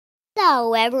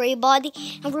Hello everybody,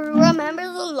 and remember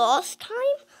the last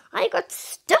time I got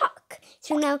stuck?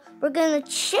 So now we're gonna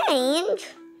change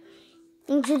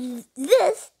into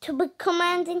this to be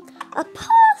commanding a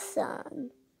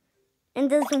person.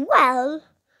 And as well,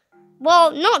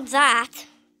 not that.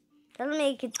 That'll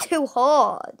make it too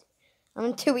hard.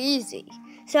 Too easy.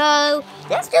 So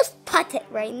let's just put it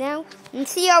right now and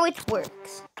see how it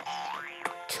works.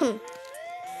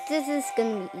 This is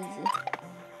gonna be easy.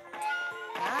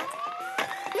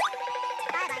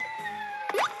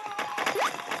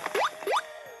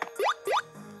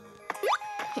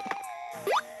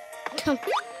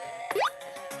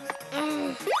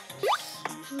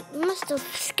 Must have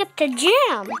skipped a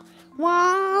gem.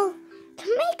 Well,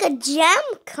 to make a gem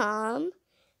come,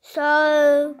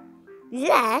 so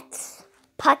let's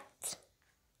put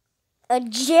a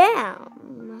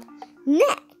gem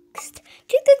next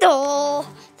to the door,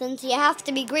 since you have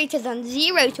to be greater than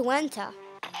 0 to enter.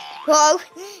 Whoa,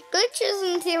 Glitch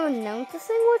isn't even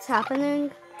noticing what's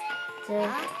happening.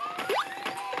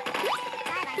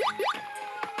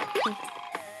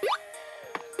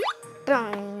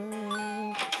 Bang.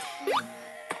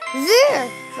 There!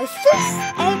 My first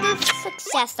ever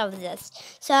success of this.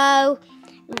 So,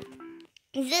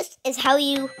 this is how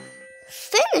you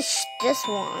finish this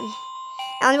one.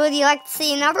 And would you like to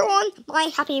see another one?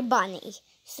 My Happy Bunny.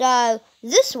 So,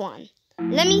 this one.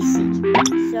 Let me see.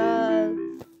 So,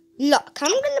 look,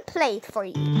 I'm gonna play it for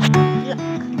you. Look.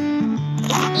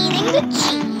 It's eating the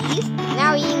cheese.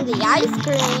 Now eating the ice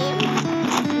cream.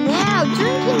 Now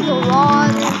drinking the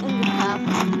water in the cup.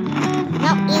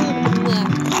 Now eating the banana.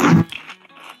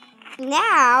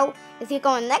 Now, if you go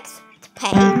on next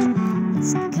page,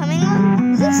 it's coming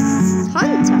on this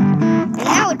hunter. And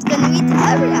now it's going to read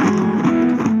every animal.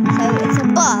 So it's a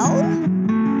bull,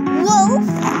 wolf,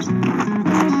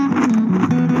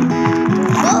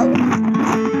 puppy,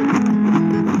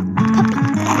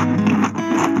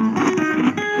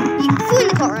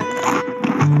 unicorn,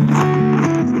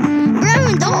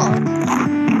 brown dog,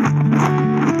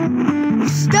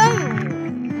 stone,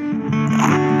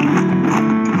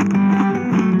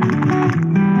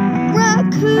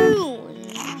 raccoon,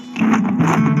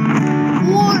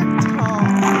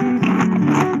 warthog,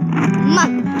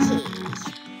 monkey.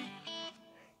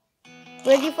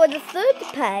 Ready for the third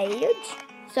page?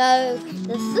 So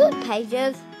the third page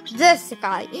is this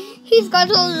guy. He's got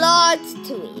a lot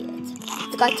to eat.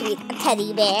 He's got to eat a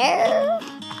teddy bear.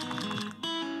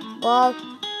 Well,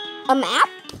 a map.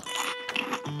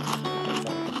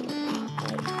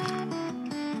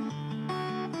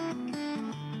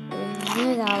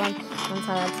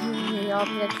 The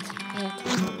object.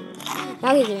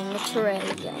 Now he's doing a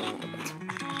trade.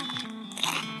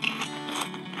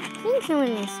 He's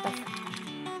doing this stuff.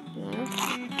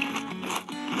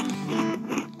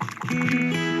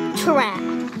 Trap.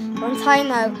 Once I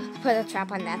know, put a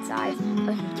trap on that side.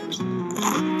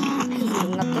 He's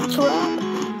eating up the trap.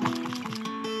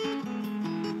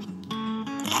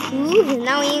 Ooh, he's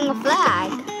now eating a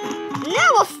flag.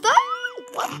 Now a phone?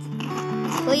 What?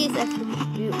 Please, if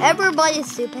you ever buy a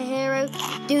superhero,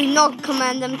 do not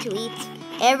command them to eat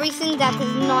everything that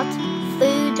is not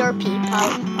food or people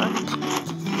or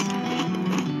pets.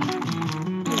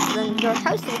 Then your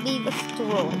house will be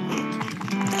destroyed.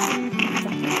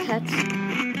 Pets.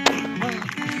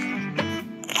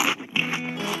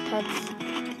 Pets.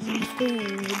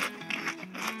 Food.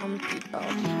 And people.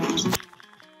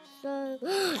 So,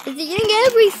 it's eating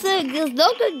everything. There's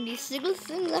not going to be a single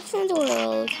thing left in the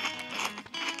world.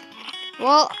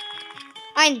 Well,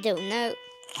 I don't know.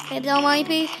 Maybe there might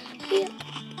be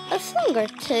a thing or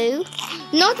two.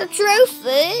 Not a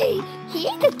trophy. He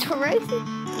ate a trophy.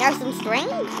 Now some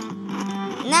strings.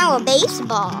 Now a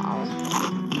baseball.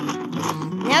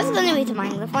 Now it's going to be the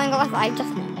microphone. I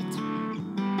just know it.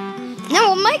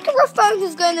 Now a microphone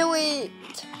is going to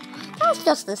eat. That's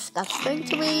just disgusting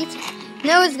to eat.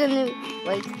 Now it's going to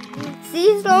wait. See,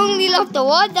 it's only left the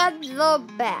one that's the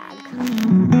bag.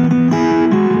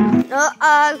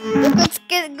 Look what's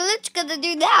Glitch gonna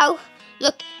do now.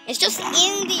 Look, it's just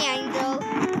in the angle.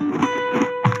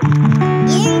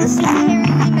 In the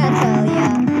superhero metal,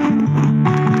 yeah.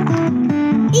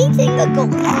 Eating the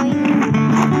gold mine.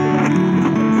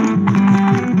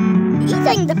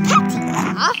 Eating the pet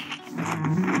eater.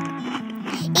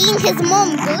 Eating his mom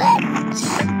Glitch.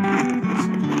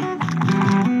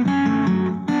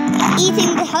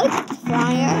 Eating the helicopter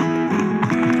flyer.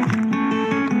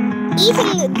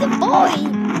 Eating the boy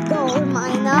gold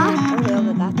miner, or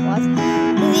whoever that was.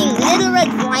 Eating Little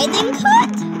Red Riding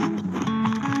Hood.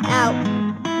 Now,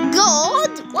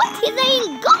 God? What? He's saying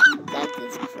God? That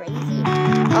is crazy.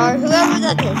 Or whoever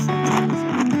that is.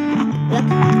 Look,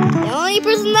 the only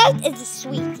person left is the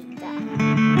sweetie.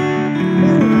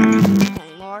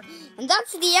 Anymore. And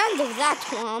that's the end of that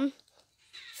one.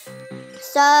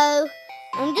 So,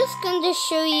 I'm just going to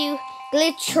show you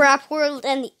Glitch Trap World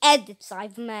and the edits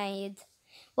I've made.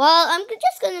 Well, I'm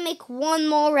just going to make one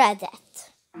more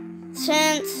edit.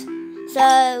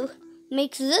 So,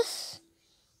 make this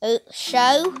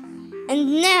show.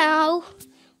 And now,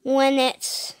 when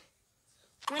it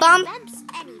bumps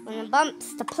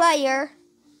the player,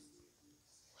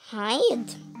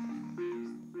 hide,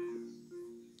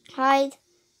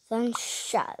 then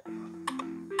show.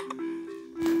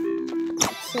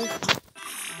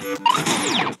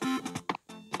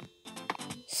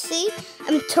 See,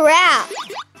 I'm trapped.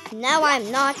 No, I'm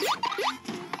not.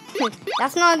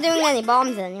 That's not doing any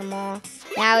bombs anymore.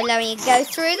 Now let me go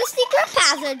through the secret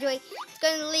passageway. It's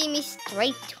going to lead me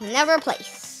straight to another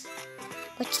place.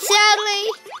 But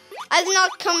sadly, I've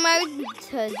not come out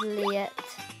totally yet.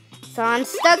 So I'm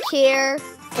stuck here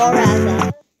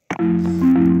forever.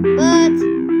 But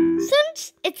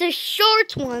since it's a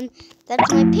short one that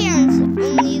my parents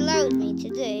only allowed me to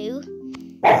do,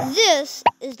 this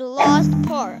is the last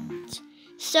part.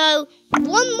 So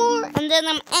one more and then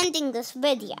I'm ending this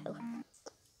video.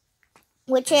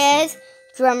 Which is,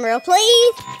 drumroll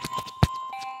please.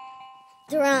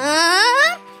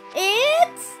 Drum,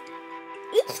 it's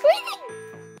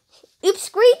Oops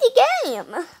Greedy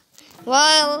Game.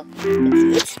 Well, it's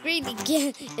Oops Greedy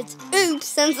Game. It's Oops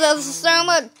since there's so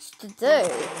much to do.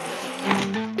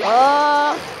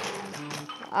 Oh,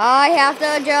 I have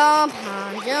to jump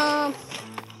and jump.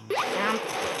 Jump.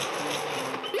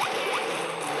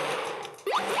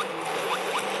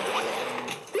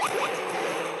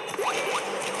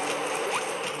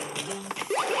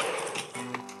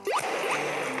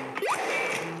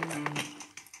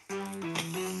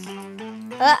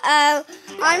 Uh-oh,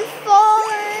 I'm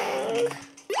falling.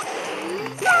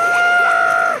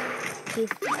 Ah!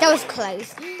 That was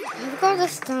close. I've got to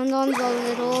stand on the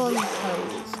little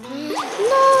toes.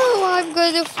 No, I'm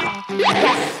going to fall.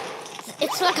 Yes,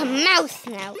 it's like a mouse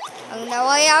now. Oh no,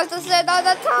 I have to sit on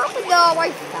the top. No,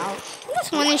 I fell. I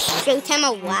just want to shoot him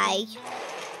away.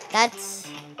 That's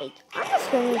it. I'm just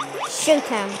going to shoot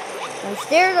him. And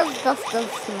stare at just the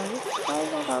smooth.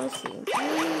 I've ever seen.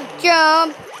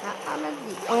 Jump! I'm the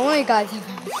only guy I've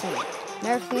ever seen.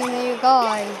 Never seen a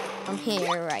guy. I'm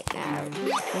here right now.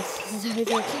 This is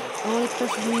the only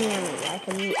person near me I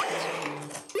can meet.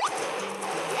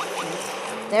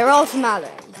 They're all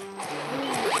smelling.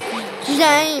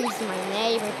 James, my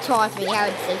neighbor, taught me how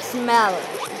to say smelling.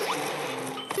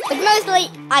 But mostly,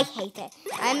 I hate it.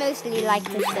 I mostly like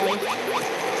to say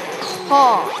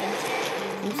hard.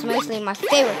 It's mostly my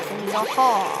favorite things are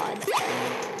hard.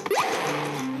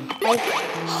 Like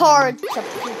hard to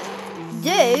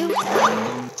do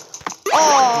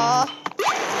or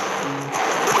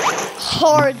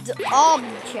hard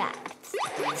objects.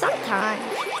 Sometimes.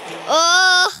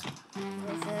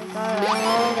 This is the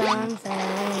old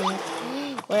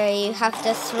thing where you have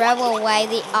to throw away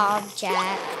the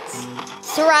objects.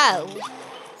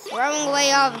 Throwing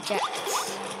away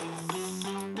objects.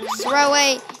 Throw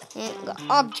away the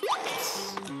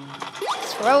objects.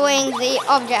 Throwing the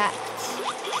objects.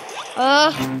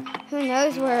 Who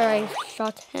knows where I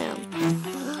shot him?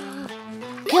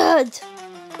 Good.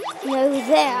 No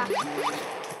there.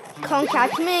 Can't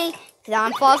catch me, 'cause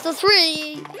I'm faster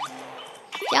 3.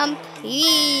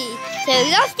 Jumpy. So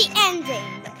that's the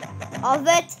ending of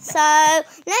it. So let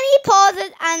me pause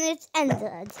it and it's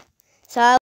ended. So